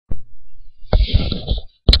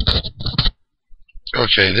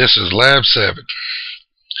Okay, this is lab 7.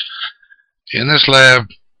 In this lab,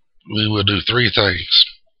 we will do 3 things.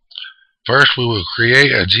 First, we will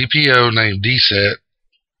create a GPO named dset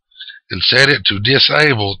and set it to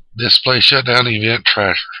disable display shutdown event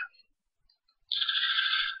tracker.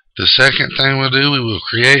 The second thing we'll do, we will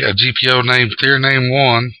create a GPO named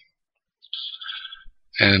clearName1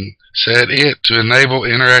 and set it to enable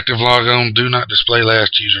interactive logon do not display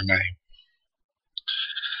last username.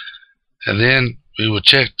 And then we will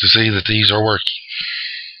check to see that these are working.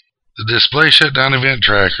 The display shutdown event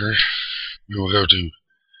tracker, we will go to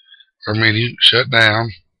our menu,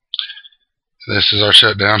 Shutdown. This is our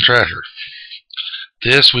shutdown tracker.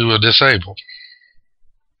 This we will disable.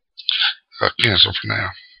 I'll cancel for now.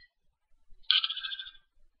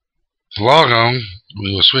 The logon,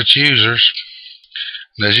 we will switch users.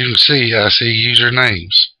 And as you can see, I see user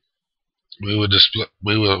names. We will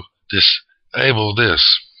disable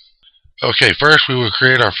this. Okay, first we will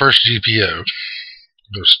create our first GPO.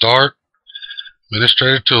 Go to Start,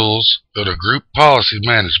 Administrative Tools, go to Group Policy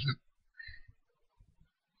Management.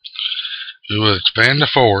 We will expand the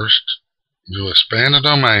forest. We will expand the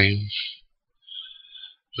domain.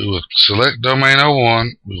 We will select domain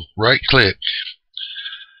 01. We will right click.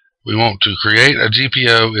 We want to create a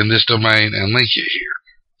GPO in this domain and link it here.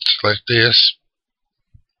 Select this.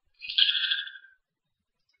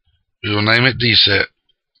 We will name it dset.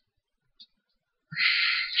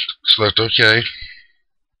 Select OK.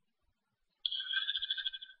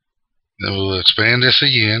 Then we will expand this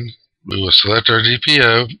again. We will select our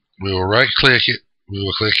GPO. We will right click it. We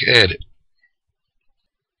will click Edit.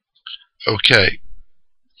 OK.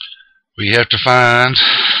 We have to find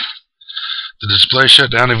the display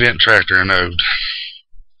shutdown event tracker node.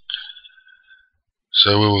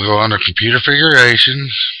 So we will go under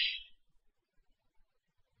configurations,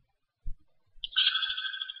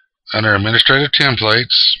 under administrative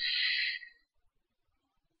templates,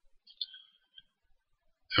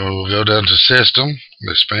 and we will go down to system,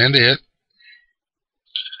 expand it.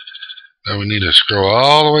 Now we need to scroll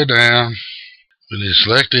all the way down. We need to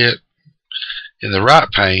select it. In the right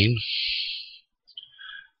pane,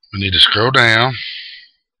 we need to scroll down,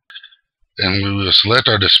 and we will select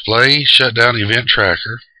our display shutdown event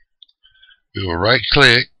tracker. We will right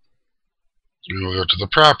click. We will go to the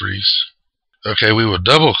properties. Okay, we will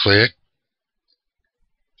double click.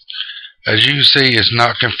 As you can see, it's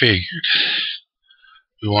not configured.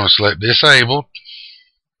 We want to select disabled.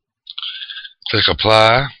 Click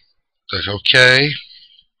apply. Click OK.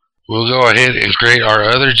 We'll go ahead and create our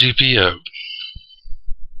other GPO.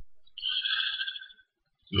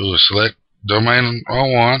 We will select domain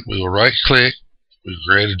 01. We will right click. We will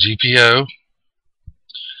create a GPO.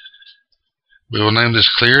 We will name this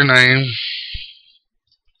clearName1.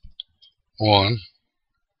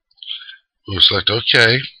 We will select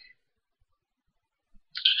OK.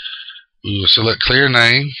 We will select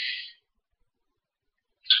clearName.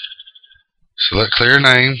 Select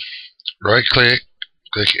clearName. Right click.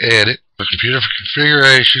 Click Edit. Go to Computer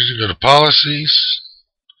Configurations. Go to Policies.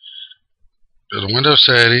 Go to Windows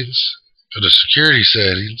Settings. Go to Security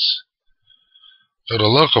Settings. Go to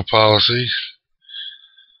Local Policy.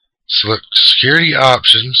 Select Security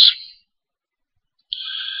Options.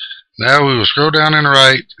 Now we will scroll down and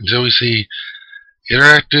right until we see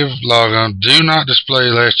Interactive Logon Do Not Display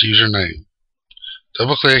Last Username.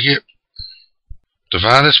 Double click it. To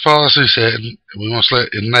find this policy setting, we want to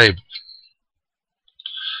select Enable.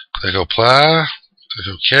 Click Apply. Click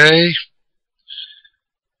OK.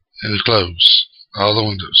 And close all the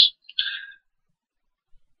windows.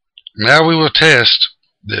 Now we will test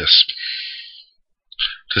this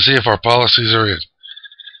to see if our policies are in.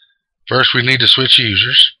 First, we need to switch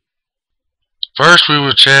users. First, we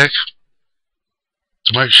will check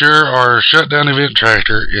to make sure our shutdown event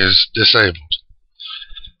tracker is disabled.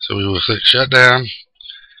 So we will click Shutdown.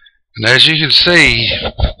 And as you can see,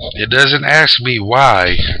 it doesn't ask me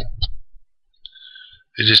why.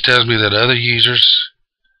 It just tells me that other users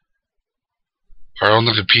are on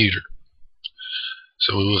the computer.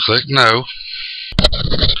 So we will click No.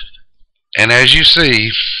 And as you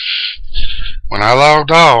see, when I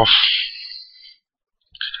logged off,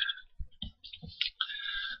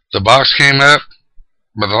 the box came up,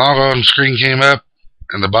 but the logon screen came up,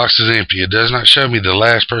 and the box is empty. It does not show me the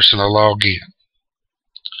last person to log in.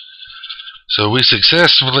 So we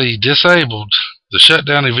successfully disabled the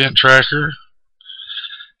shutdown event tracker,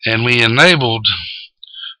 and we enabled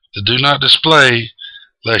the Do Not Display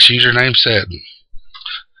last username setting.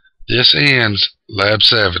 This ends Lab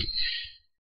 7.